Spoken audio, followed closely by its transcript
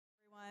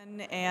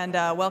And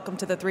welcome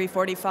to the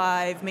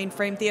 345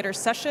 Mainframe Theater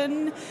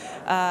session.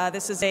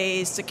 This is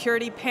a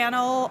security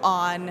panel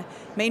on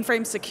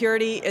mainframe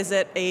security. Is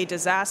it a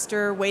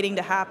disaster waiting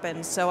to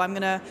happen? So I'm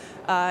going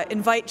to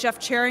invite Jeff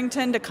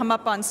Cherrington to come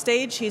up on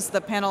stage. He's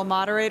the panel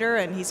moderator,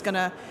 and he's going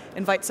to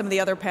invite some of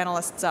the other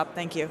panelists up.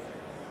 Thank you.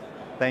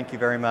 Thank you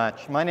very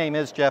much. My name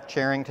is Jeff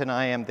Cherrington.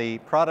 I am the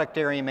product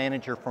area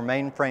manager for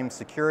mainframe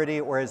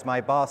security, or as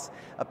my boss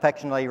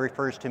affectionately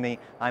refers to me,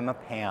 I'm a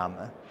PAM.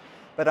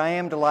 But I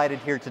am delighted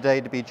here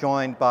today to be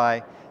joined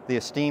by the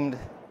esteemed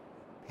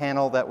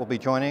panel that will be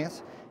joining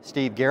us.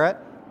 Steve Garrett,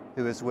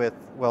 who is with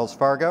Wells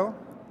Fargo,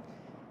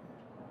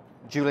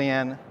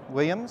 Julianne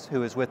Williams,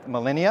 who is with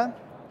Millennia,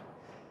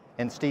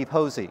 and Steve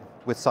Hosie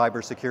with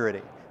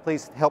Cybersecurity.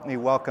 Please help me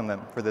welcome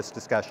them for this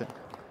discussion.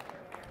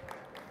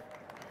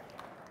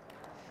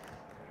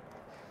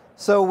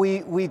 So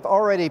we've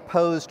already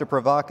posed a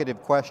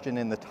provocative question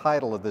in the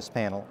title of this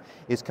panel.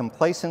 Is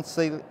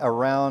complacency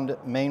around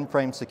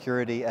mainframe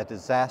security a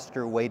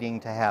disaster waiting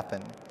to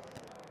happen?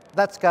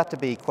 That's got to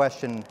be a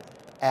question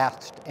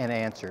asked and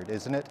answered,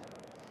 isn't it?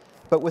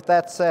 But with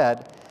that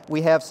said,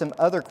 we have some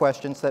other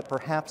questions that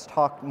perhaps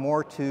talk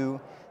more to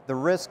the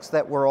risks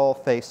that we're all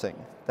facing,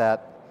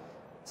 that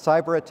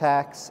cyber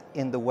attacks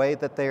in the way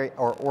that they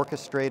are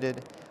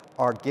orchestrated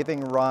are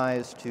giving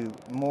rise to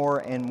more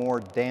and more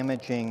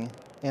damaging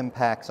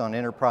impacts on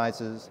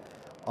enterprises,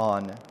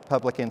 on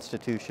public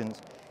institutions,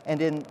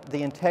 and in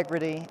the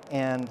integrity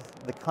and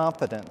the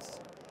confidence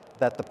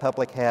that the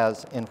public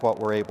has in what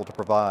we're able to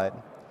provide.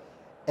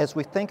 As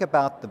we think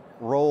about the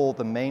role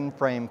the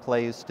mainframe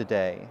plays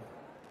today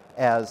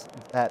as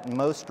that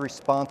most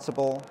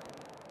responsible,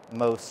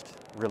 most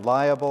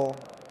reliable,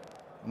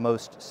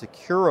 most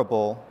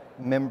securable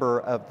member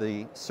of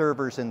the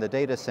servers in the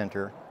data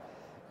center,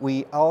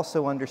 we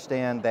also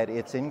understand that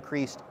its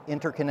increased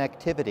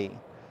interconnectivity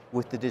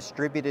with the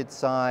distributed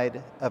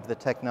side of the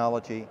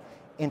technology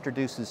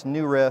introduces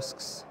new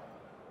risks,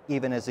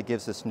 even as it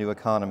gives us new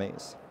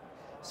economies.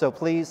 So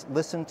please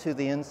listen to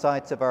the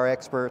insights of our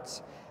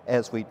experts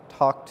as we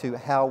talk to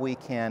how we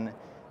can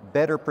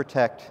better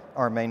protect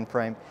our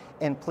mainframe.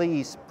 And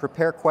please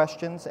prepare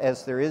questions.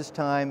 As there is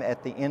time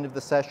at the end of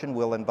the session,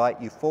 we'll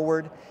invite you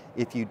forward.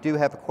 If you do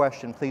have a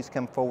question, please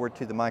come forward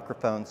to the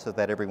microphone so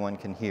that everyone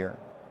can hear.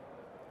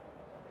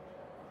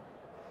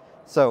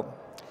 So,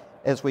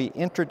 as we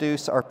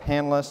introduce our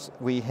panelists,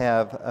 we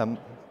have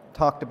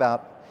talked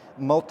about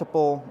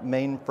multiple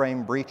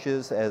mainframe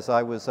breaches. As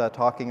I was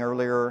talking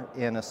earlier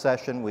in a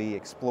session, we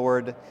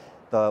explored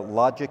the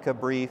Logica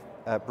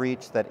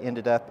breach that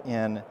ended up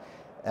in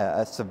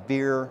a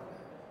severe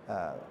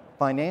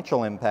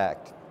financial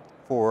impact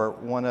for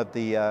one of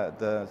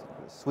the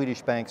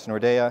Swedish banks,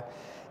 Nordea.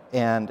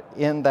 And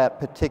in that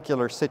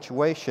particular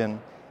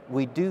situation,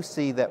 we do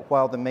see that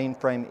while the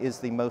mainframe is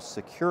the most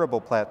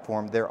securable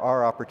platform, there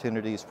are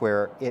opportunities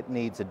where it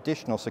needs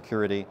additional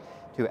security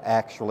to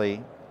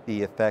actually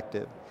be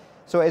effective.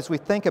 So as we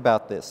think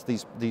about this,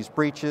 these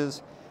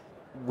breaches,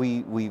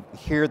 we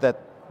hear that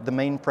the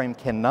mainframe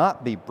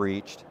cannot be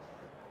breached.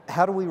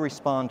 How do we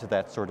respond to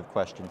that sort of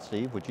question,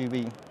 Steve? Would you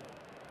be?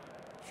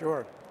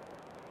 Sure.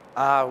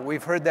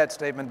 We've heard that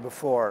statement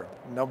before.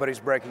 Nobody's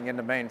breaking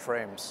into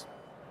mainframes.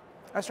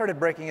 I started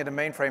breaking into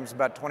mainframes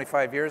about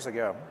 25 years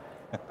ago.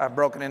 I've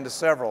broken into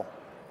several.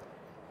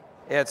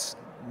 It's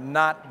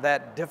not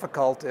that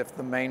difficult if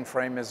the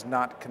mainframe is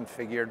not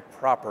configured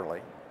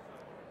properly.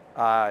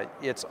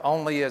 It's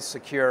only as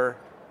secure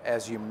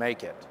as you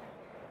make it.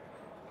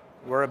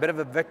 We're a bit of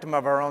a victim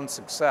of our own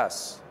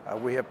success.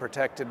 We have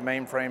protected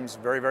mainframes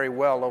very, very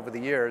well over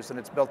the years, and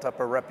it's built up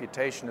a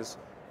reputation as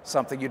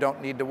something you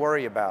don't need to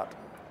worry about.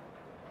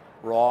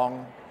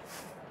 Wrong.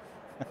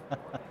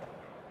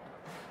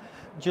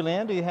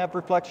 Julianne, do you have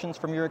reflections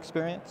from your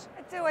experience?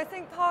 I do. I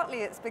think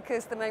partly it's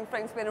because the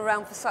mainframe's been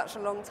around for such a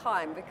long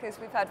time, because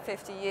we've had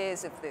 50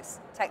 years of this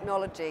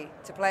technology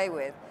to play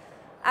with.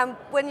 And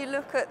when you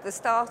look at the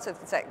start of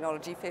the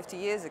technology 50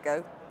 years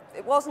ago,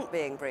 it wasn't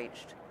being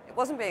breached. It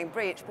wasn't being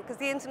breached because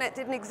the internet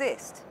didn't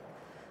exist.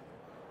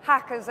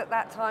 Hackers at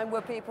that time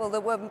were people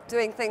that were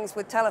doing things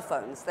with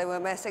telephones. They were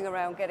messing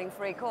around getting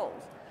free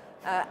calls.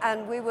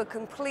 And we were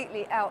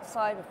completely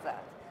outside of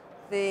that.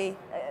 The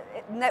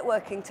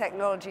networking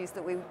technologies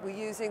that we were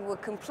using were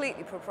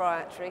completely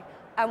proprietary,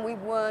 and we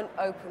weren't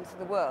open to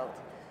the world.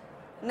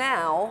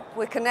 Now,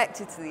 we're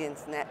connected to the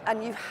internet,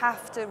 and you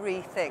have to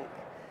rethink.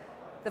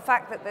 The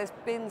fact that there's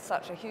been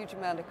such a huge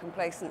amount of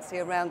complacency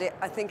around it,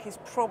 I think, is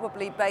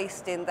probably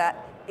based in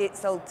that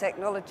it's old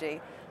technology.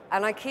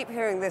 And I keep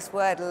hearing this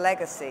word,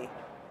 legacy.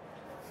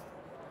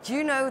 Do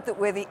you know that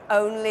we're the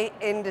only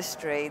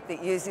industry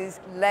that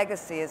uses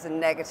legacy as a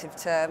negative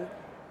term?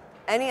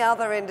 Any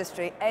other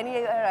industry,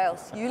 anywhere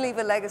else, you leave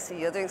a legacy,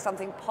 you're doing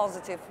something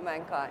positive for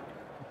mankind.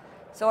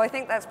 So I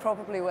think that's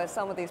probably where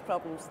some of these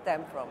problems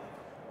stem from.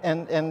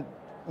 And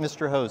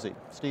Mr. Hosie,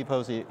 Steve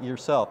Hosie,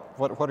 yourself,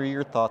 what are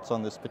your thoughts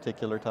on this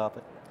particular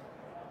topic?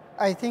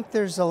 I think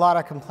there's a lot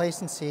of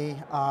complacency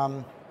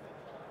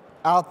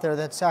out there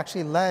that's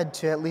actually led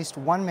to at least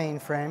one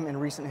mainframe in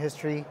recent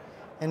history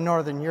in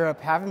Northern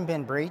Europe haven't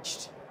been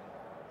breached.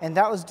 And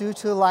that was due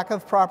to a lack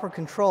of proper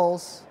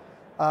controls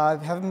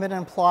haven't been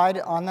applied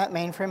on that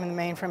mainframe and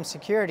the mainframe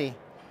security.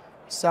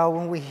 So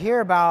when we hear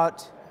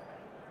about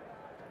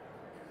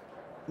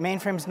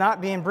mainframes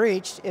not being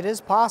breached, it is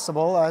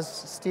possible, as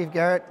Steve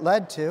Garrett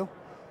led to.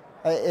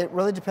 It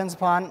really depends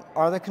upon,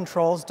 are the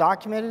controls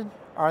documented,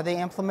 are they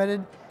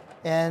implemented,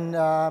 and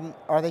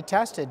are they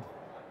tested?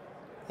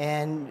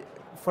 And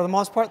for the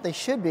most part, they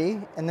should be,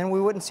 and then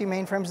we wouldn't see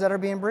mainframes that are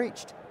being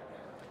breached.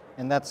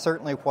 And that's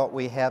certainly what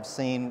we have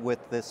seen with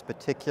this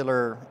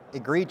particular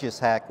egregious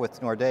hack with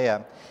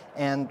Nordea.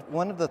 And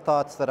one of the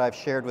thoughts that I've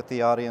shared with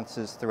the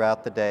audiences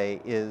throughout the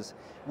day is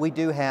we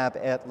do have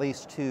at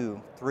least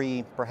 2,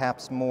 3,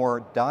 perhaps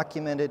more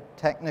documented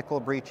technical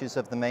breaches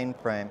of the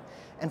mainframe.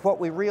 And what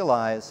we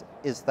realize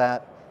is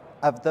that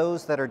of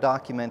those that are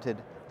documented,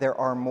 there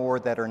are more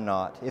that are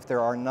not. If there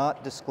are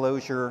not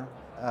disclosure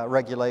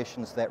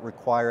regulations that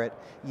require it,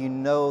 you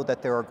know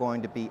that there are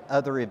going to be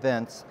other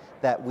events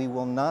that we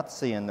will not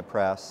see in the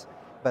press,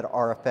 but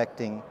are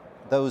affecting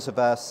those of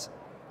us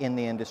in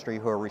the industry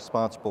who are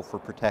responsible for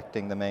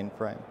protecting the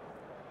mainframe.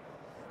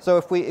 So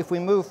if we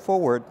move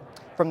forward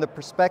from the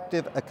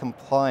perspective of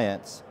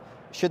compliance,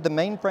 should the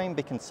mainframe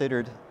be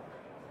considered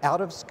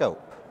out of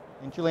scope?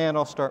 And Julianne,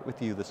 I'll start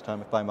with you this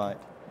time, if I might.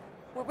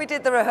 Well, we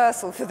did the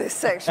rehearsal for this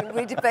section.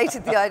 We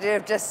debated the idea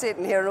of just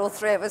sitting here and all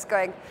three of us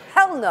going,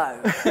 hell no.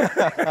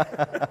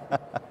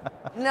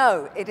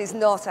 No, it is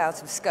not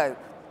out of scope.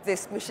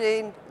 This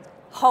machine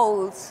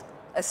holds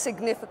a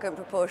significant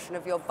proportion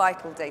of your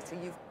vital data.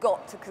 You've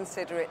got to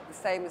consider it the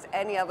same as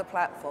any other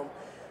platform.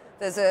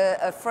 There's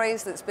a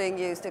phrase that's being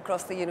used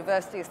across the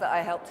universities that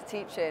I help to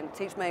teach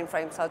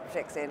mainframe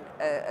subjects in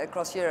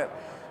across Europe,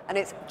 and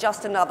it's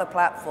just another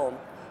platform.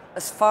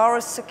 As far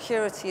as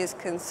security is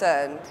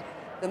concerned,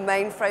 the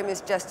mainframe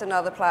is just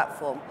another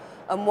platform.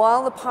 And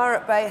while the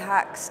Pirate Bay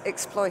hacks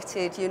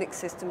exploited Unix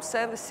system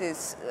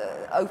services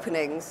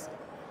openings,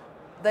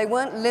 they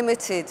weren't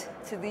limited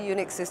to the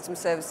Unix system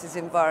services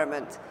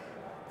environment.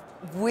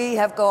 We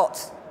have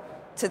got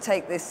to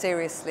take this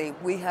seriously.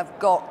 We have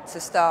got to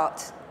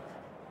start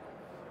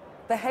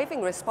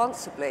behaving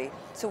responsibly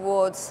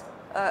towards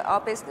our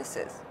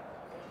businesses.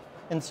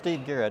 And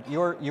Steve Garrett,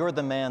 you're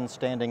the man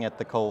standing at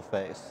the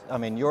coalface. I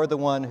mean, you're the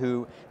one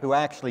who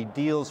actually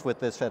deals with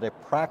this at a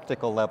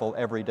practical level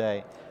every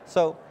day.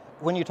 So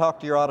when you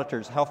talk to your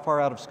auditors, how far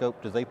out of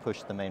scope do they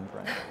push the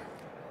mainframe?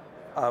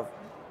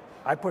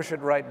 I push it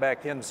right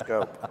back in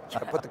scope. I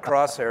put the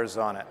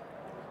crosshairs on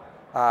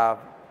it.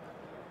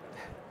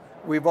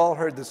 We've all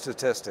heard the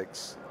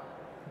statistics.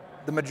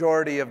 The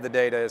majority of the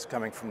data is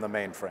coming from the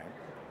mainframe.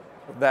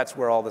 That's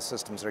where all the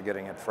systems are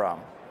getting it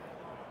from.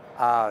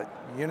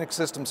 Unix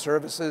system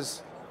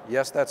services,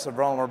 yes, that's a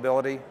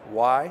vulnerability.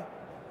 Why?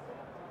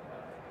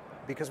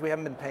 Because we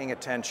haven't been paying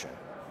attention.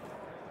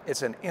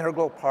 It's an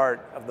integral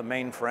part of the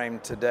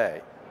mainframe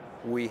today.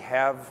 We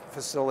have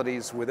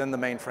facilities within the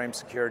mainframe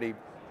security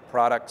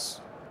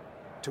products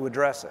to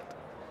address it.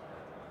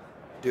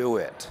 Do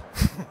it.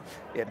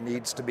 It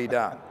needs to be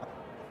done.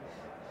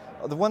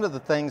 One of the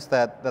things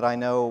that I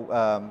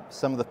know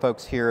some of the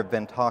folks here have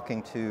been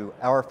talking to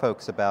our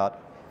folks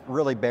about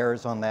really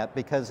bears on that,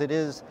 because it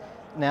is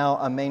now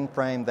a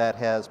mainframe that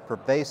has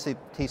pervasive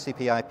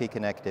TCP/IP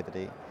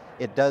connectivity.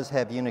 It does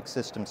have Unix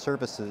system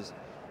services,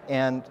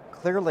 and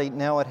clearly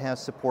now it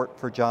has support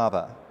for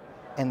Java,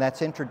 and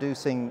that's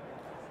introducing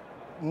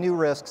new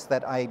risks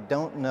that I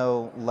don't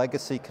know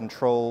legacy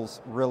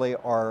controls really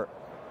are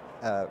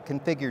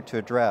configured to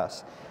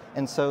address.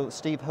 And so,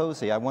 Steve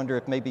Hosie, I wonder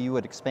if maybe you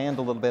would expand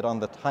a little bit on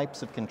the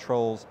types of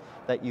controls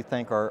that you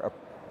think are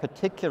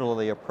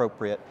particularly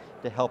appropriate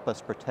to help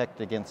us protect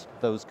against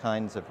those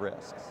kinds of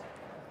risks.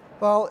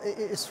 Well,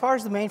 as far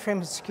as the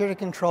mainframe security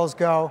controls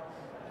go,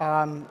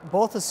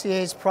 both the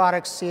CA's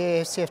products,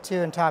 CA,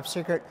 CF2, and Top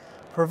Secret,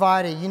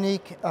 provide a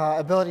unique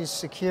ability to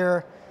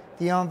secure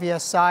the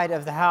OMVS side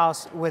of the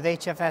house with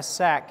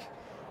HFS-Sec.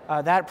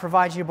 That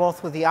provides you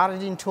both with the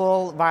auditing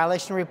tool,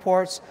 violation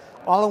reports,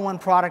 all in one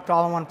product,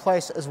 all in one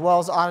place, as well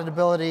as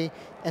auditability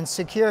and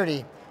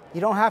security.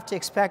 You don't have to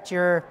expect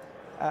your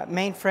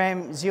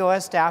mainframe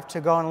ZOS staff to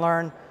go and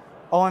learn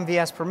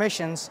OMVS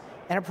permissions,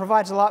 and it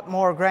provides a lot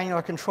more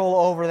granular control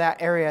over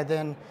that area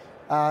than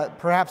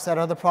perhaps that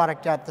other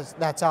product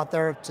that's out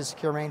there to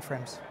secure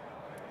mainframes.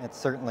 It's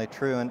certainly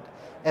true. And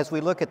as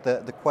we look at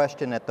the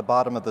question at the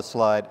bottom of the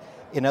slide,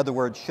 in other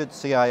words, should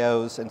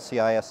CIOs and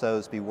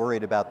CISOs be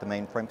worried about the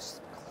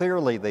mainframes?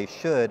 Clearly they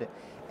should,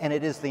 and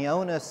it is the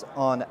onus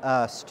on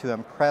us to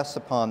impress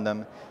upon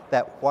them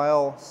that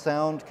while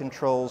sound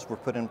controls were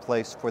put in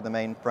place for the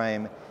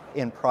mainframe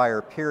in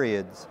prior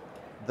periods,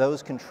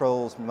 those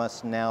controls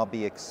must now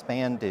be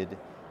expanded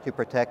to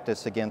protect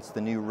us against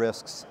the new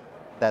risks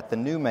that the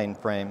new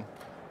mainframe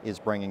is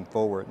bringing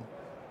forward.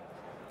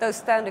 Those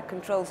standard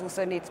controls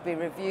also need to be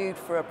reviewed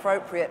for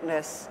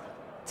appropriateness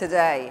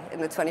today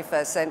in the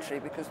 21st century,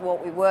 because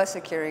what we were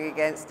securing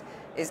against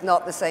is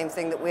not the same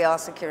thing that we are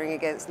securing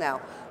against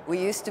now. We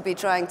used to be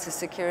trying to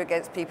secure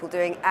against people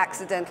doing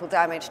accidental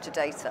damage to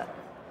data.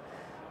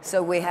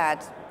 So we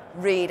had 10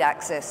 read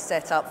access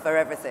set up for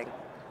everything.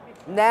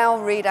 Now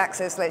read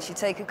access lets you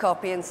take a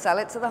copy and sell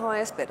it to the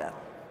highest bidder.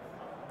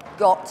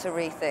 Got to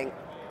rethink.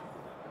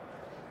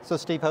 So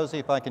Steve Hosie,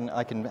 if I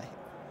can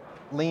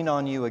lean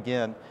on you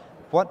again,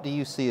 what do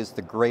you see as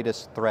the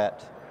greatest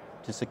threat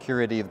to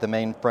security of the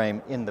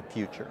mainframe in the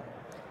future?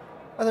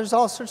 Well, there's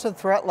all sorts of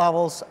threat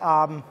levels.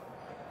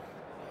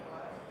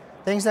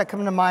 Things that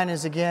come to mind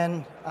is,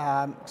 again,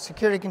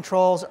 security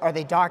controls. Are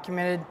they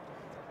documented?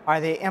 Are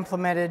they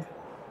implemented?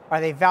 Are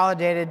they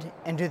validated?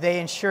 And do they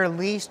ensure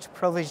least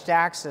privileged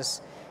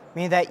access,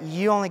 meaning that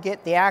you only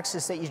get the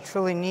access that you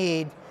truly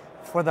need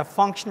for the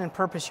function and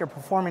purpose you're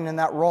performing in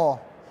that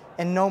role,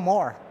 and no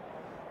more?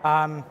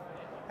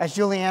 As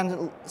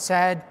Julianne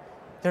said,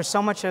 there's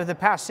so much of the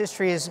past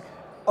history is,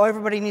 oh,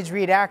 everybody needs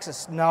read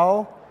access.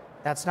 No,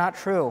 that's not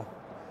true.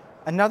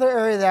 Another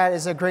area that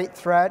is a great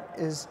threat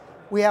is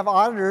we have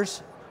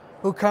auditors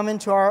who come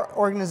into our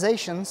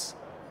organizations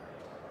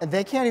and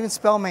they can't even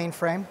spell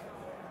mainframe.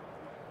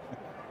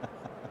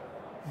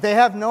 They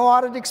have no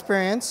audit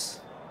experience,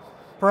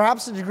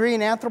 perhaps a degree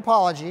in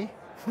anthropology,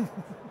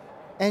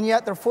 and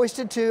yet they're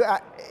foisted to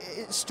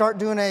start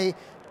doing an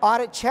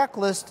audit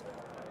checklist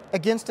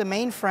against a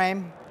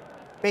mainframe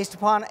based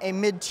upon a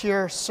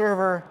mid-tier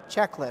server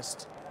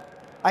checklist.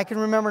 I can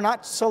remember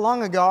not so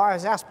long ago, I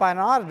was asked by an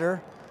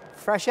auditor,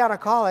 fresh out of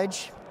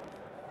college,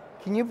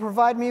 can you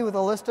provide me with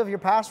a list of your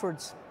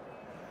passwords?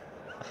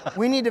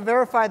 We need to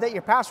verify that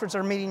your passwords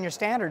are meeting your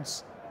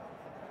standards.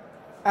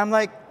 I'm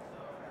like,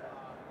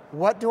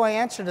 what do I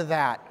answer to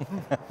that?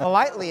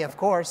 Politely, of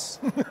course.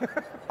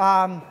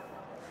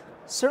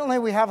 Certainly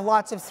we have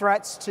lots of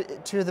threats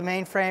to the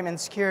mainframe and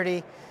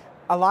security.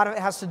 A lot of it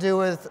has to do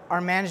with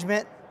our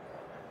management.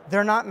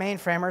 They're not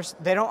mainframers.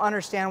 They don't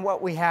understand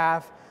what we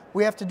have.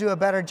 We have to do a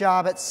better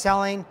job at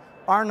selling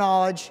our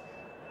knowledge,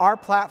 our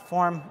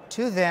platform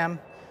to them,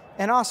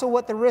 and also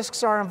what the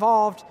risks are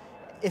involved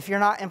if you're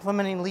not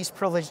implementing least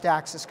privileged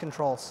access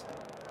controls.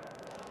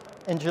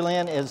 And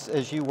Julianne,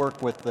 as you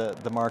work with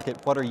the market,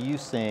 what are you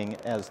seeing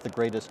as the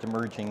greatest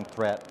emerging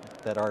threat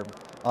that our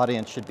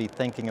audience should be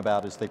thinking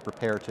about as they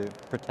prepare to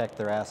protect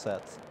their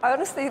assets? I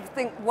honestly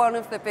think one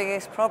of the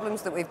biggest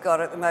problems that we've got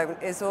at the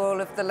moment is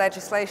all of the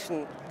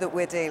legislation that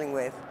we're dealing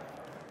with.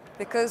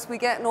 Because we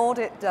get an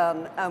audit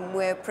done and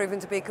we're proven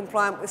to be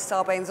compliant with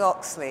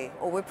Sarbanes-Oxley,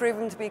 or we're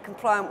proven to be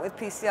compliant with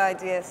PCI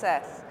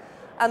DSS.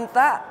 And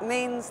that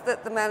means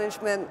that the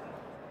management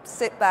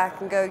sit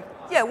back and go,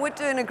 yeah, we're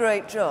doing a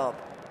great job.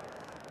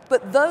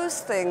 But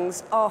those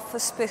things are for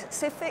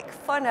specific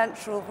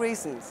financial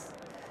reasons.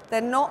 They're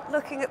not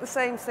looking at the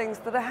same things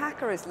that a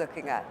hacker is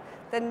looking at.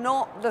 They're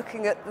not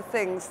looking at the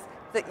things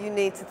that you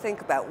need to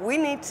think about. We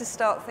need to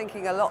start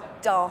thinking a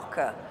lot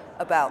darker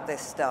about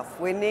this stuff.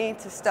 We need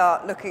to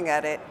start looking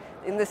at it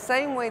in the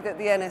same way that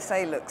the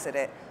NSA looks at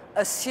it.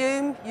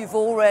 Assume you've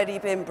already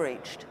been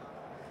breached.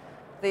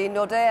 The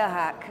Nordea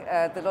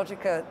hack, the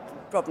Logica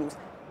problems,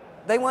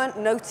 they weren't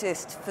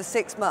noticed for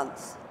 6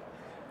 months.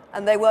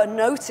 And they were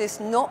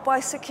noticed not by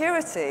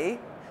security,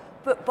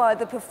 but by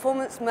the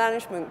performance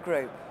management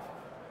group.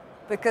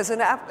 Because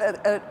an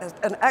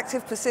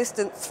active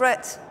persistent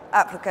threat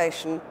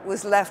application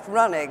was left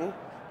running,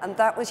 and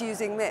that was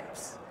using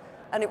MIPS.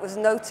 And it was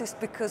noticed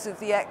because of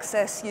the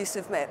excess use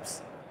of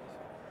MIPS.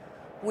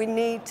 We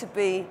need to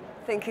be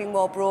thinking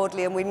more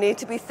broadly, and we need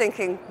to be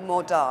thinking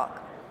more dark.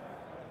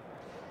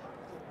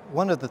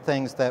 One of the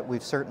things that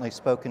we've certainly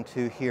spoken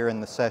to here in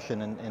the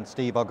session, and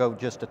Steve, I'll go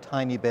just a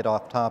tiny bit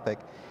off topic,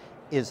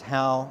 is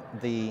how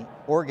the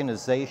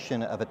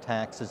organization of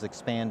attacks has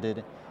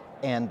expanded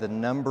and the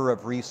number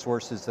of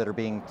resources that are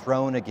being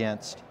thrown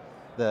against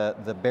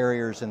the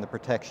barriers and the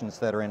protections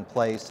that are in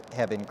place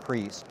have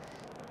increased.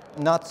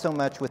 Not so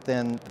much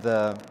within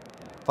the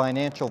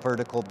financial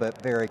vertical,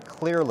 but very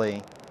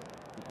clearly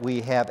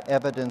we have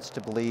evidence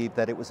to believe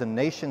that it was a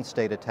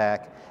nation-state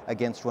attack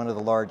against one of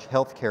the large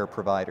healthcare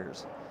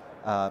providers,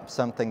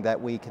 something that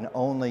we can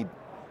only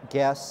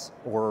guess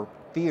or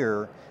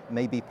fear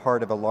may be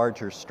part of a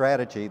larger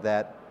strategy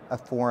that a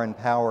foreign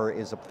power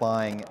is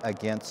applying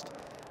against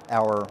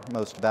our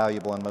most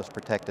valuable and most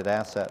protected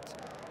assets.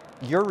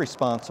 You're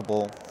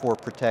responsible for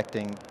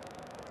protecting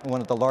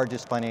one of the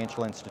largest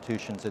financial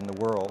institutions in the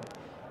world.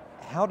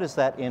 How does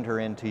that enter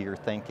into your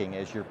thinking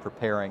as you're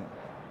preparing?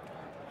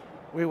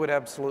 We would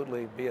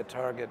absolutely be a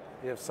target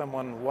if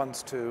someone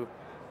wants to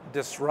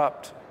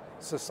disrupt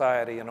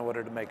society in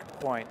order to make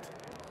a point.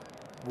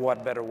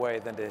 What better way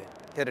than to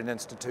hit an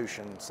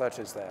institution such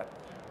as that?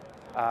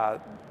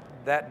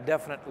 That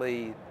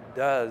definitely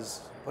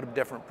does put a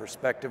different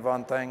perspective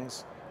on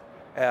things.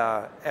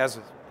 As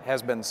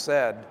has been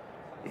said,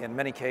 in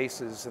many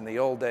cases in the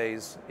old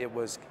days, it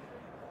was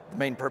the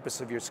main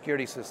purpose of your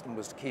security system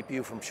was to keep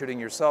you from shooting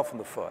yourself in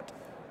the foot.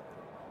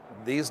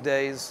 These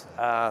days,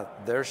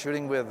 they're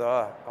shooting with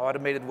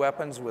automated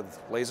weapons with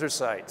laser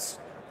sights.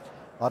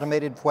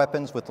 Automated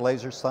weapons with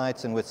laser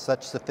sights and with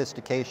such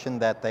sophistication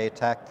that they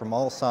attack from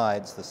all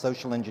sides, the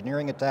social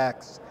engineering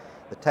attacks,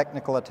 the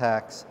technical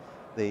attacks,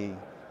 the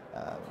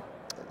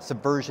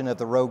subversion of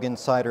the rogue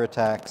insider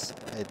attacks,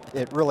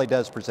 it really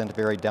does present a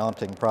very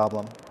daunting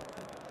problem.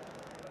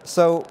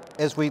 So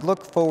as we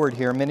look forward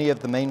here, many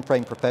of the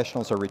mainframe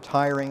professionals are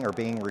retiring or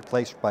being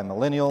replaced by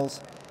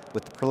millennials.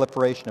 With the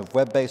proliferation of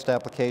web-based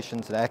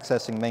applications and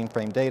accessing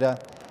mainframe data,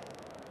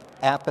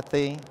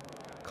 apathy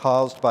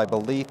caused by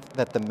belief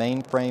that the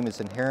mainframe is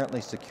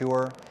inherently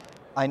secure.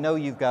 I know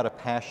you've got a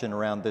passion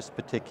around this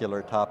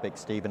particular topic,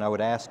 Steve, and I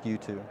would ask you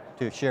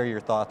to share your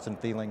thoughts and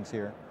feelings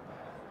here.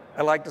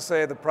 I like to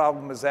say the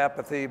problem is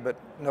apathy, but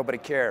nobody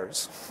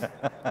cares.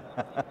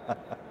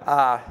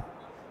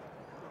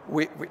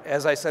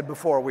 As I said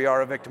before, we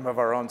are a victim of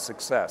our own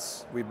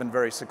success. We've been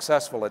very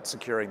successful at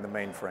securing the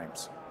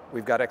mainframes.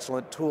 We've got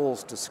excellent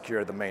tools to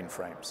secure the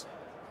mainframes.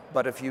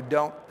 But if you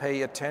don't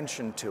pay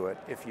attention to it,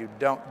 if you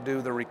don't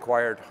do the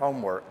required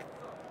homework,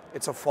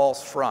 it's a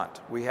false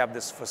front. We have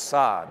this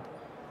facade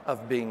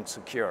of being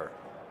secure,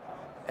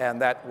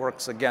 and that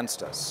works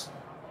against us.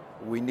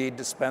 We need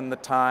to spend the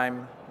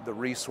time, the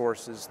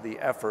resources, the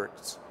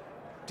efforts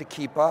to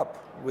keep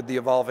up with the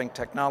evolving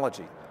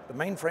technology. The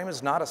mainframe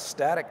is not a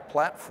static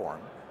platform.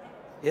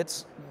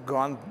 It's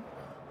gone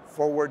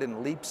forward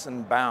in leaps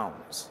and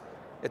bounds.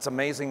 It's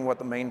amazing what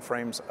the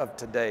mainframes of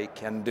today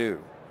can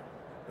do.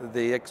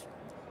 The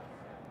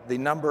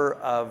number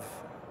of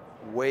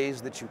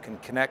ways that you can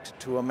connect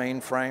to a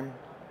mainframe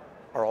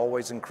are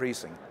always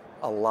increasing.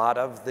 A lot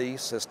of the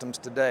systems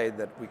today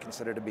that we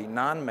consider to be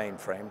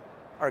non-mainframe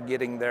are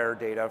getting their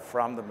data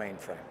from the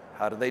mainframe.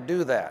 How do they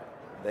do that?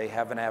 They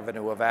have an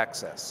avenue of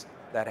access.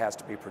 That has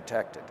to be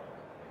protected.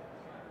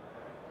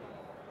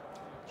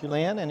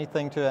 Julianne,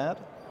 anything to add?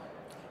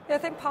 Yeah, I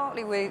think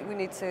partly we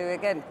need to,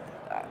 again,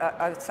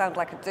 I sound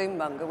like a doom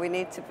monger, we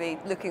need to be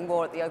looking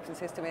more at the open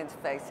system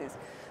interfaces,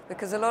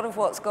 because a lot of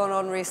what's gone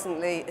on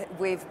recently,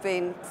 we've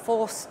been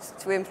forced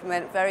to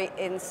implement very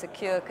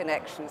insecure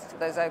connections to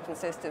those open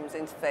systems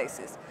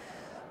interfaces,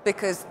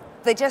 because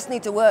they just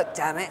need to work,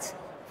 damn it.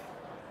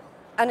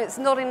 And it's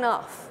not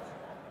enough.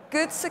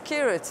 Good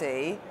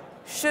security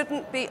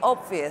shouldn't be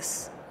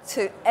obvious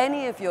to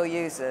any of your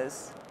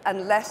users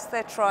unless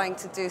they're trying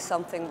to do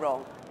something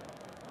wrong.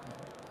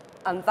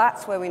 And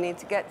that's where we need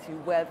to get to,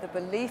 where the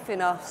belief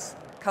in us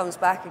comes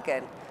back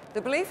again. The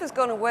belief has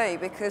gone away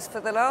because for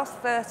the last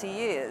 30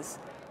 years,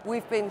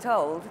 we've been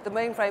told the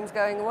mainframe's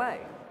going away.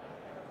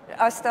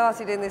 I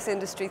started in this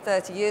industry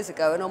 30 years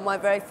ago, and on my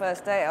very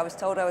first day, I was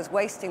told I was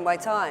wasting my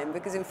time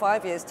because in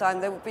 5 years' time,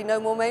 there would be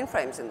no more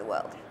mainframes in the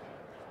world.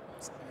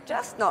 It's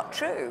just not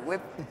true.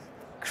 We're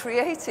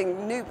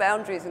creating new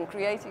boundaries and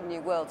creating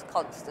new worlds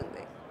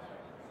constantly.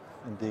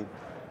 Indeed.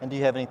 And do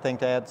you have anything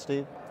to add,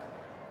 Steve?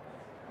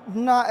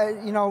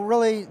 No,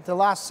 really, the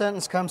last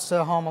sentence comes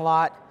to home a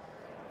lot.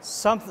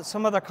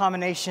 Some other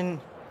combination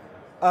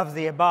of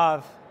the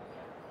above.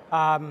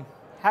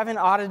 Having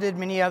audited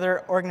many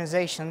other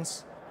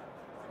organizations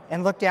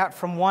and looked at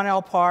from one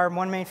LPAR,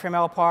 one mainframe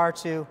LPAR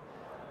to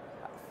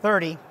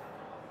 30,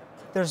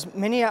 there's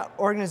many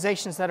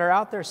organizations that are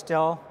out there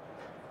still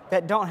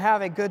that don't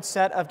have a good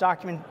set of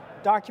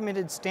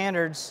documented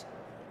standards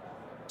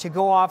to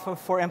go off of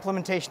for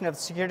implementation of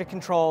security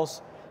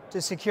controls to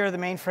secure the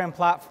mainframe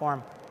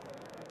platform.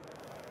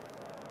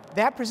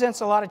 That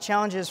presents a lot of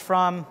challenges,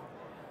 from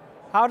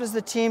how does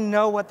the team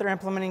know what they're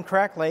implementing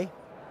correctly,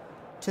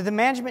 to the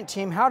management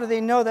team, how do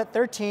they know that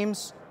their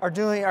teams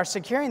are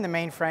securing the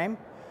mainframe,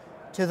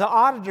 to the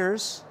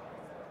auditors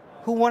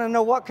who want to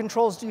know what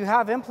controls do you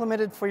have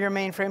implemented for your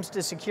mainframes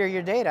to secure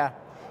your data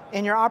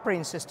in your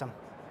operating system.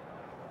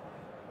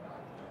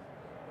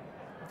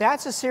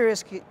 That's a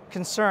serious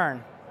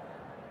concern.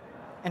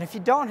 And if you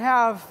don't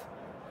have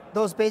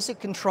those basic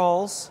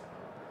controls,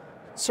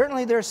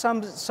 certainly there's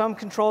some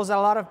controls that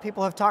a lot of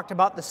people have talked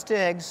about, the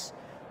STIGs,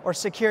 or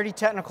Security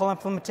Technical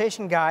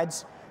Implementation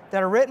Guides,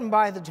 that are written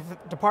by the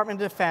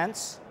Department of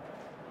Defense,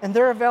 and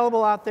they're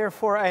available out there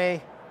for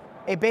a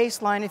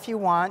baseline if you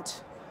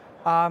want,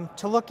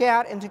 to look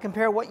at and to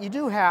compare what you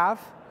do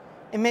have,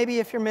 and maybe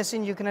if you're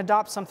missing, you can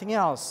adopt something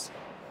else.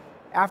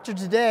 After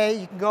today,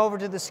 you can go over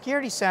to the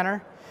Security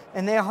Center,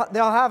 and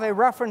they'll have a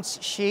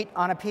reference sheet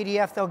on a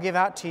PDF they'll give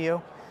out to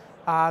you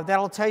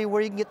that'll tell you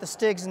where you can get the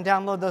STIGs and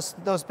download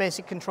those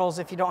basic controls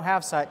if you don't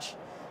have such.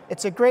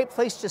 It's a great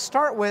place to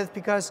start with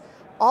because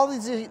all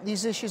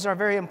these issues are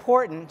very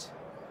important,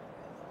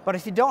 but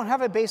if you don't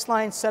have a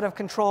baseline set of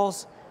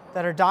controls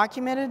that are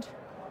documented,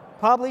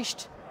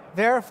 published,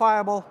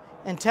 verifiable,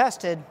 and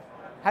tested,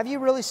 have you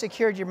really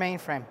secured your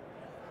mainframe?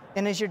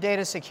 And is your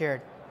data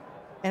secured?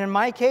 And in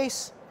my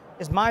case,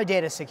 is my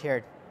data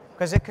secured?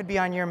 Because it could be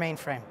on your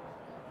mainframe.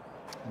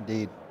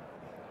 Indeed.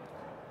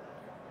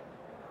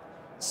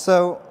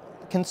 So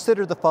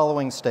consider the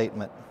following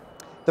statement.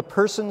 The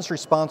persons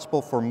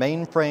responsible for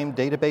mainframe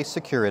database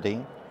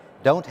security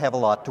don't have a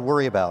lot to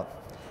worry about.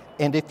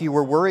 And if you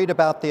were worried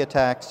about the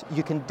attacks,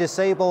 you can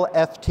disable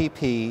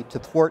FTP to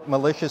thwart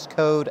malicious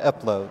code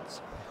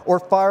uploads, or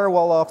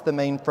firewall off the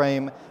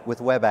mainframe with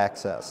web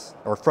access,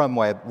 or from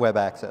web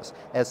access,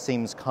 as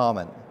seems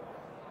common.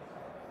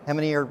 How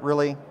many are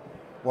really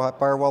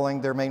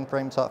firewalling their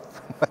mainframes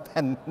off?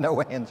 And no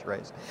hands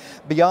raised.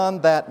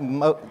 Beyond that,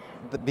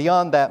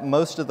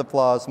 most of the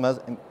flaws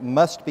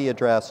must be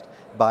addressed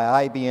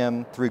by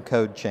IBM through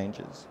code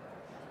changes.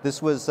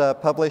 This was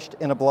published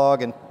in a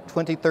blog in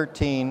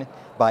 2013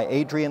 by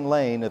Adrian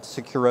Lane of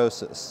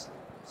Securosis.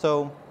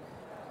 So,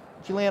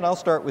 Julianne, I'll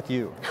start with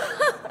you.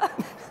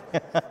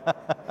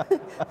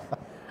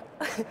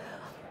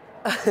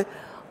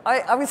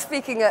 I was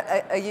speaking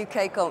at a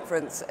UK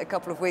conference a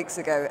couple of weeks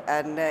ago,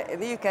 and in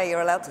the UK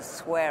you're allowed to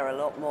swear a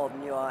lot more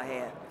than you are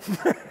here.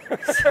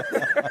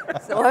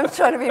 So I'm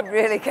trying to be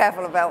really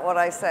careful about what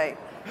I say.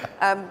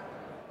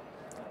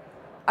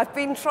 I've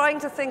been trying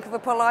to think of a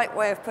polite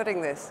way of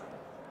putting this,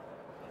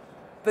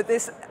 but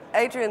this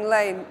Adrian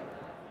Lane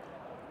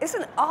is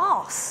an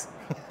arse.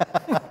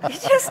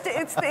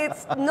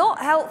 It's not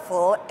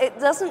helpful. It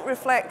doesn't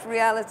reflect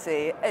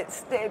reality.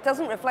 It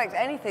doesn't reflect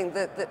anything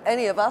that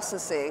any of us are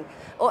seeing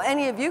or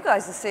any of you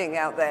guys are seeing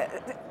out there.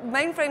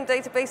 Mainframe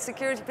database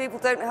security people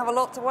don't have a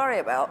lot to worry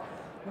about.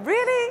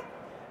 Really?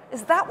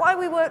 Is that why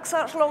we work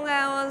such long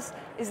hours?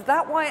 Is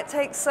that why it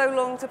takes so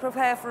long to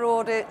prepare for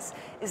audits?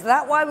 Is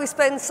that why we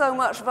spend so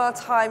much of our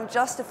time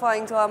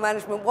justifying to our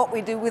management what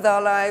we do with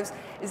our lives?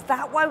 Is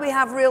that why we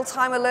have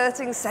real-time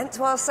alerting sent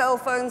to our cell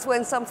phones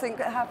when something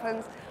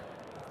happens?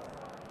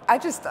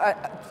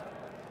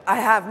 I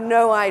have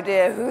no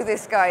idea who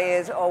this guy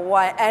is or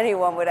why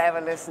anyone would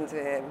ever listen to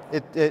him.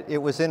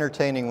 It was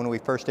entertaining when we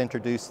first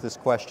introduced this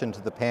question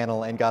to the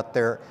panel and got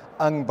their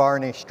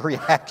unvarnished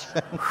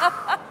reaction.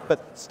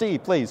 But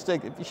Steve, please,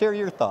 share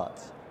your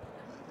thoughts.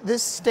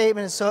 This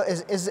statement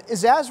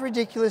is as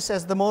ridiculous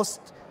as the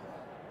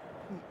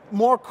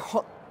more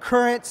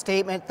current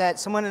statement that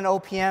someone in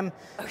OPM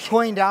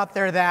coined out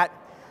there, that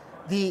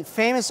the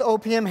famous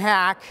OPM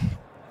hack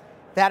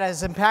that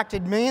has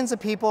impacted millions of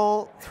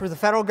people through the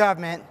federal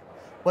government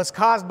was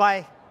caused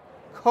by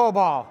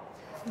COBOL.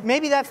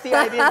 Maybe that's the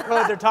IBM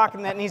code they're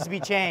talking that needs to be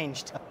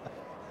changed.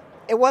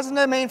 It wasn't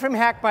a mainframe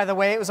hack, by the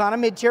way. It was on a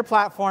mid-tier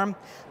platform,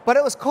 but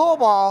it was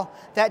COBOL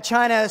that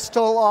China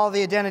stole all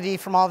the identity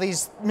from all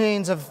these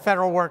millions of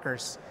federal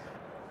workers.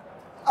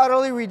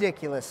 Utterly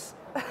ridiculous.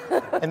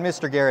 And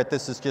Mr. Garrett,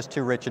 this is just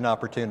too rich an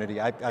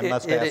opportunity. I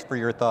must ask for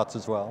your thoughts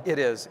as well. It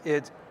is.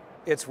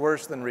 It's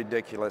worse than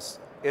ridiculous.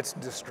 It's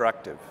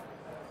destructive.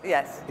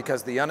 Yes.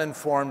 Because the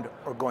uninformed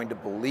are going to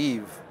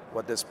believe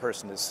what this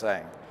person is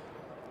saying.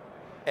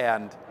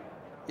 And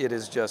it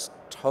is just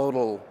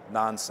total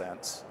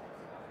nonsense.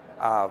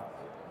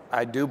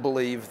 I do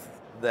believe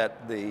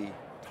that the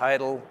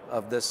title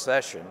of this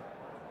session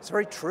is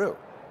very true.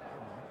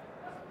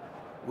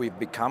 We've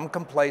become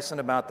complacent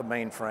about the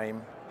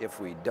mainframe. If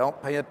we don't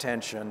pay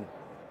attention,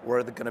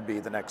 we're going to be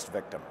the next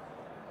victim.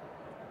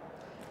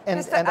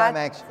 And to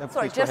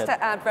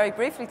add very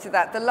briefly to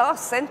that, the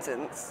last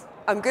sentence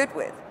I'm good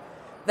with.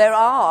 There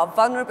are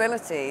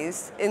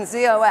vulnerabilities in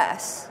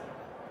ZOS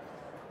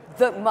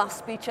that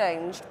must be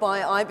changed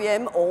by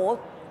IBM or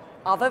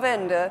other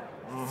vendor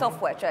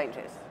software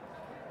changes.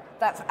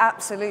 That's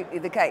absolutely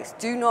the case.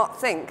 Do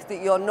not think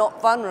that you're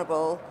not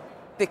vulnerable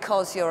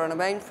because you're on a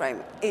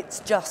mainframe.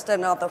 It's just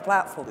another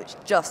platform. It's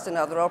just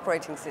another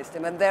operating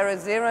system. And there are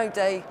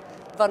zero-day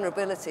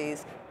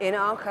vulnerabilities in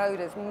our code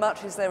as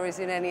much as there is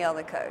in any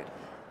other code.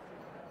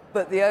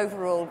 But the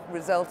overall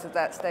result of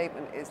that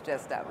statement is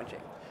just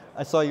damaging.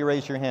 I saw you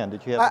raise your hand.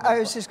 Did you have? I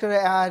was just going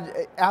to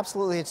add,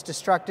 absolutely, it's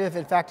destructive.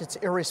 In fact, it's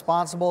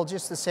irresponsible,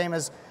 just the same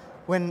as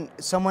when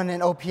someone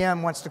in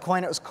OPM wants to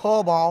coin it was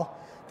COBOL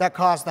that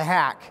caused the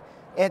hack.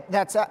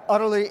 That's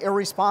utterly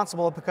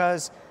irresponsible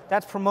because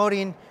that's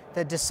promoting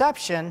the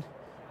deception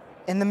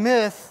and the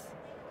myth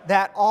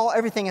that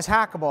everything is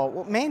hackable.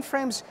 Well,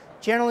 mainframes,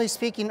 generally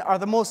speaking, are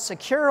the most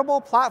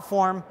secureable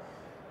platform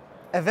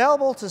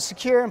available to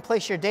secure and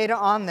place your data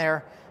on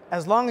there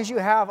as long as you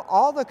have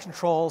all the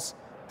controls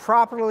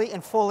properly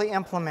and fully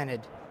implemented.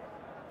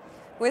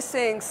 We're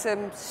seeing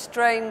some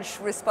strange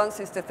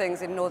responses to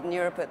things in Northern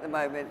Europe at the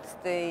moment.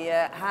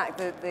 The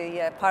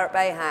Pirate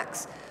Bay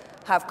hacks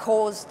have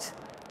caused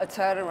a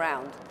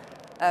turnaround.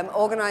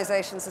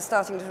 Organizations are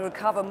starting to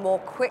recover more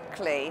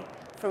quickly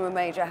from a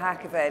major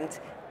hack event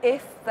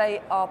if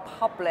they are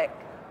public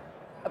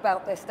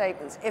about their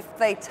statements, if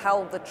they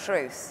tell the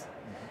truth.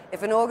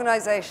 If an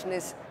organization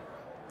is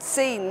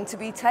seen to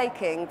be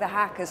taking the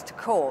hackers to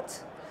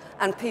court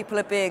and people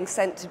are being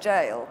sent to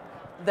jail,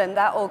 then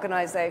that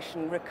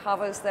organization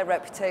recovers their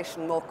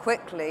reputation more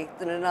quickly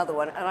than another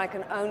one. And I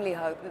can only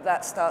hope that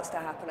that starts to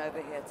happen over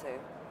here too.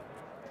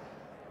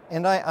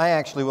 And I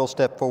actually will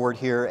step forward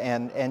here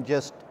and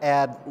just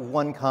add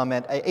one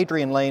comment.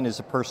 Adrian Lane is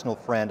a personal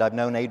friend. I've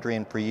known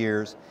Adrian for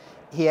years.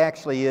 He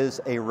actually is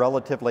a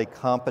relatively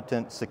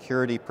competent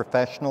security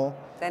professional.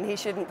 Then he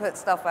shouldn't put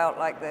stuff out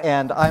like this.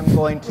 And I'm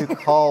going to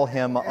call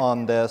him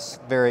on this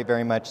very,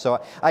 very much.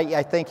 So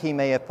I think he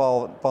may have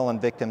fallen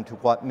victim to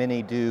what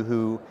many do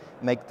who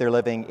make their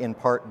living in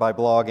part by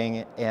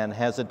blogging and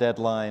has a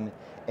deadline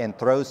and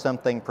throws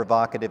something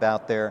provocative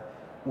out there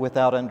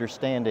without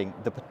understanding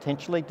the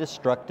potentially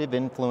destructive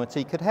influence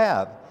he could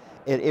have.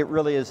 It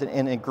really is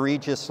an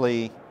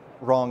egregiously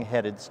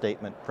wrong-headed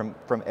statement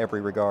from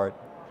every regard.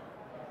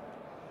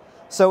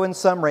 So in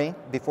summary,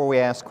 before we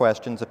ask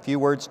questions, a few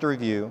words to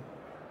review.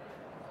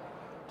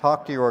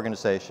 Talk to your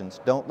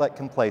organizations. Don't let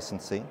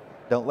complacency,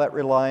 don't let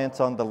reliance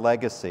on the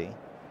legacy,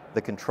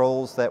 the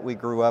controls that we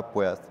grew up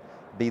with,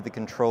 be the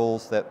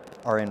controls that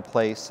are in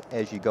place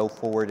as you go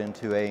forward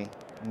into a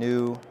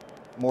new,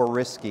 more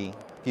risky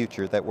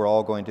future that we're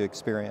all going to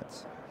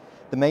experience.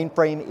 The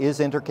mainframe is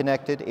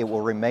interconnected. It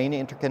will remain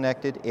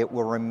interconnected. It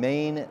will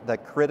remain the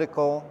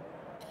critical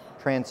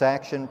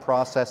transaction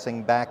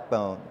processing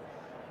backbone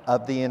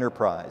of the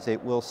enterprise.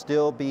 It will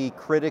still be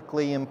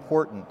critically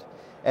important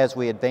as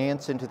we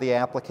advance into the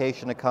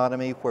application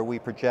economy, where we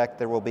project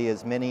there will be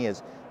as many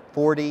as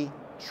 40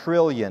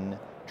 trillion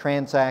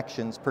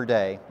transactions per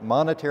day,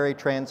 monetary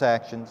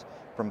transactions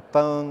from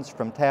phones,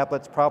 from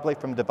tablets, probably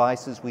from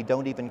devices we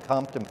don't even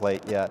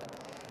contemplate yet.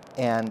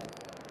 And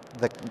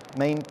the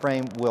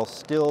mainframe will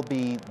still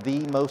be the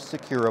most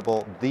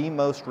securable, the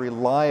most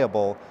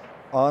reliable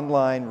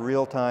online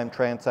real-time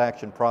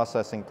transaction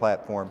processing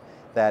platform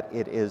that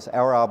it is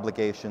our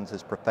obligations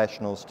as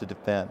professionals to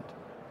defend.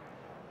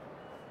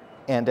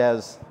 And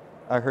as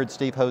I heard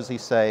Steve Hosie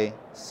say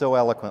so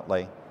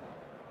eloquently,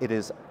 it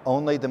is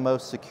only the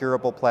most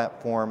securable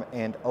platform,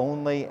 and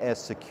only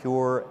as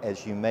secure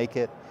as you make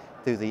it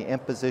through the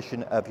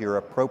imposition of your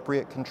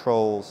appropriate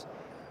controls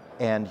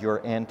and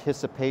your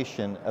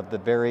anticipation of the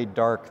very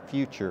dark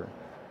future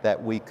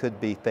that we could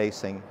be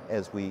facing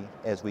as we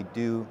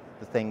do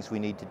the things we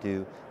need to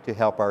do to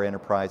help our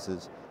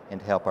enterprises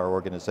and help our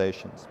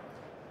organizations.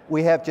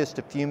 We have just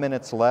a few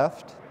minutes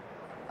left.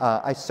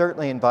 I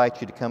certainly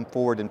invite you to come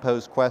forward and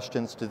pose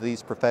questions to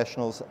these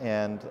professionals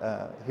and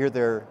hear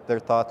their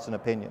thoughts and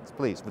opinions.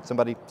 Please, would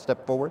somebody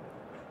step forward?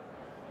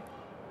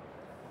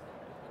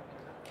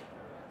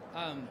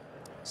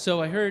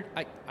 So I heard,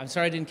 I'm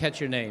sorry I didn't catch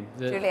your name.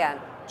 Julianne.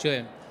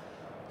 Julianne.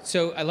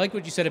 So I like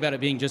what you said about it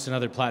being just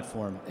another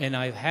platform. And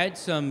I've had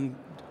some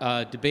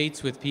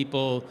debates with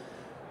people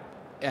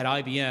at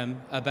IBM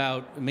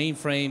about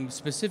mainframe,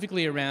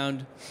 specifically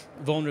around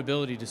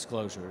vulnerability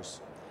disclosures.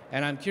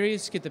 And I'm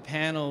curious to get the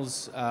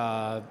panel's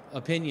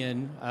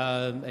opinion,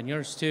 and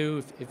yours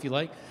too, if you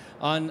like,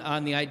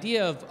 on the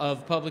idea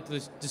of public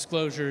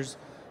disclosures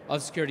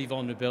of security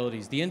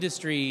vulnerabilities. The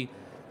industry,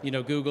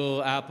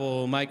 Google,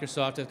 Apple,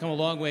 Microsoft have come a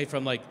long way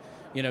from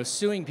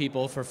suing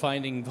people for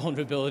finding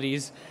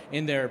vulnerabilities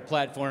in their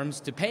platforms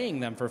to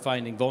paying them for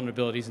finding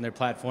vulnerabilities in their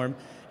platform.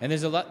 And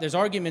there's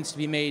arguments to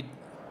be made,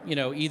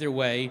 either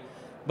way.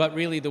 But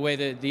really, the way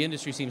that the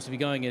industry seems to be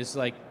going is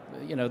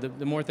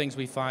the more things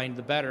we find,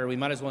 the better. We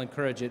might as well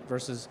encourage it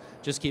versus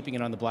just keeping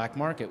it on the black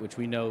market, which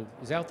we know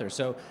is out there.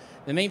 So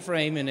the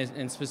mainframe,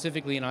 and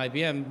specifically in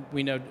IBM,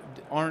 we know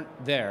aren't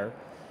there.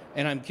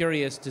 And I'm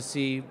curious to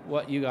see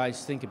what you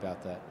guys think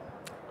about that.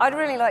 I'd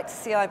really like to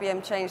see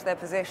IBM change their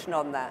position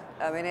on that.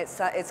 I mean, it's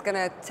going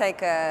to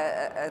take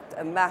a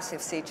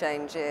massive sea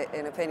change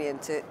in opinion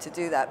to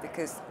do that,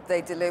 because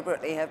they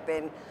deliberately have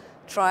been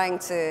trying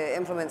to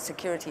implement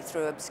security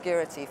through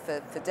obscurity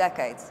for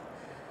decades.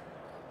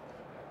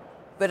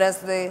 But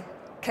as the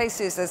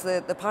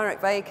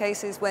Pirate Bay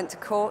cases went to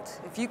court,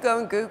 if you go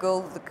and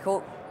Google the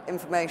court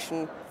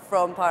information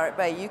from Pirate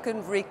Bay, you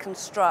can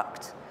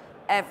reconstruct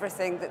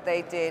everything that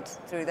they did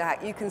through the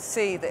hack. You can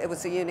see that it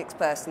was a Unix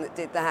person that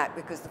did the hack,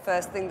 because the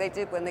first thing they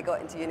did when they got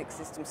into Unix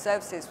system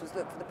services was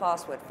look for the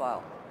password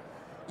file.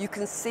 You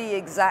can see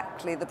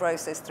exactly the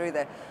process through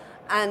there.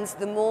 And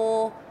the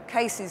more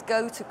cases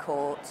go to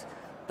court,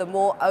 the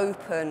more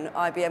open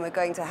IBM are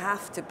going to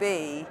have to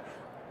be.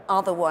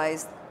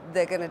 Otherwise,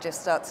 they're going to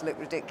just start to look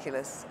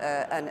ridiculous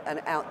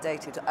and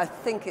outdated. I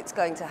think it's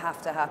going to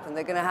have to happen.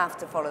 They're going to have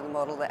to follow the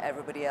model that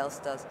everybody else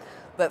does.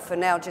 But for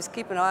now, just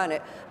keep an eye on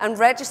it and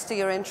register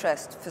your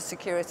interest for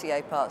security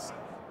APARs,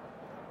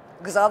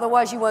 because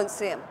otherwise you won't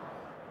see them.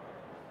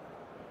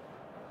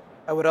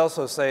 I would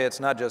also say it's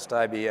not just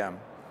IBM.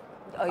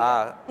 Oh,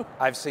 yeah.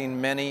 I've seen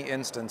many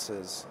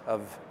instances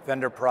of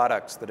vendor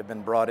products that have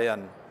been brought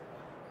in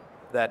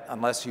that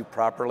unless you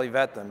properly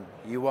vet them,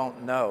 you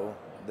won't know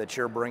that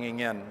you're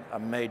bringing in a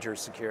major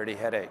security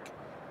headache.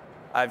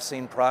 I've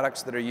seen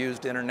products that are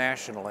used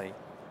internationally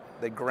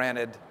that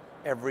granted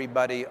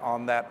everybody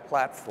on that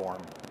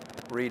platform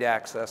read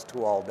access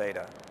to all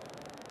data.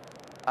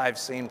 I've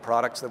seen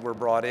products that were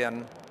brought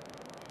in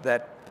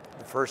that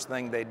the first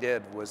thing they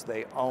did was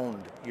they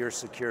owned your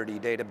security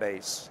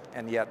database,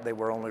 and yet they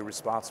were only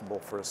responsible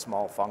for a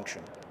small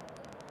function.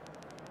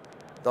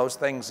 Those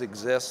things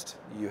exist.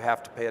 You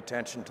have to pay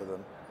attention to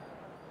them.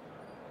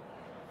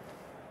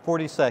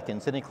 40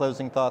 seconds. Any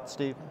closing thoughts,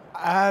 Steve?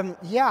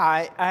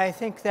 Yeah, I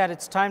think that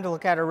it's time to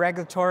look at a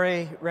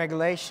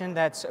regulation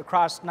that's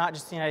across not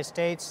just the United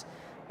States,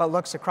 but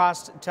looks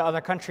across to other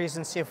countries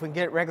and see if we can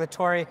get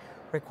regulatory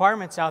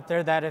requirements out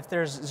there that if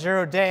there's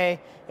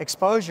zero-day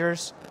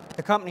exposures,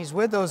 the companies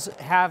with those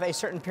have a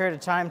certain period of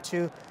time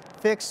to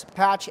fix,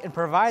 patch, and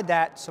provide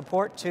that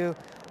support to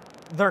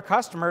their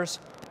customers,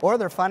 or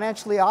they're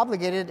financially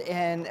obligated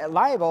and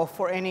liable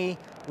for any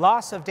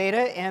loss of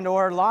data and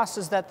or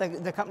losses that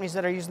the companies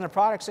that are using their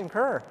products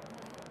incur.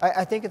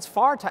 I think it's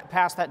far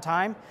past that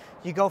time.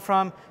 You go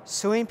from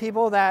suing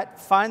people that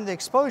fund the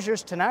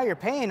exposures to now you're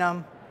paying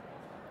them.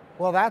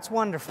 Well, that's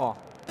wonderful.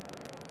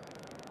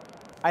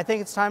 I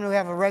think it's time to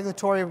have a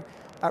regulatory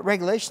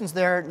regulations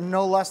there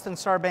no less than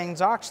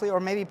Sarbanes-Oxley, or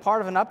maybe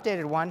part of an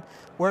updated one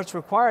where it's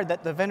required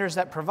that the vendors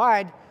that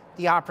provide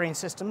the operating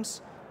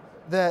systems,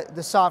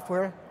 the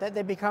software, that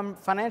they become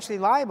financially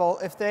liable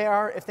if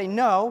they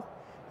know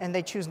and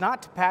they choose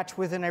not to patch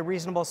within a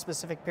reasonable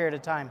specific period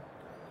of time.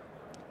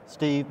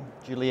 Steve,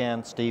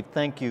 Julianne, Steve,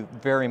 thank you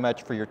very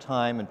much for your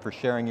time and for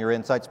sharing your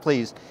insights.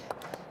 Please,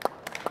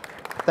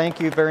 thank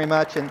you very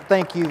much, and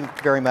thank you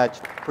very much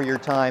for your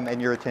time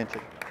and your attention.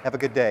 Have a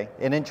good day,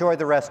 and enjoy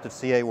the rest of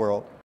CA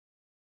World.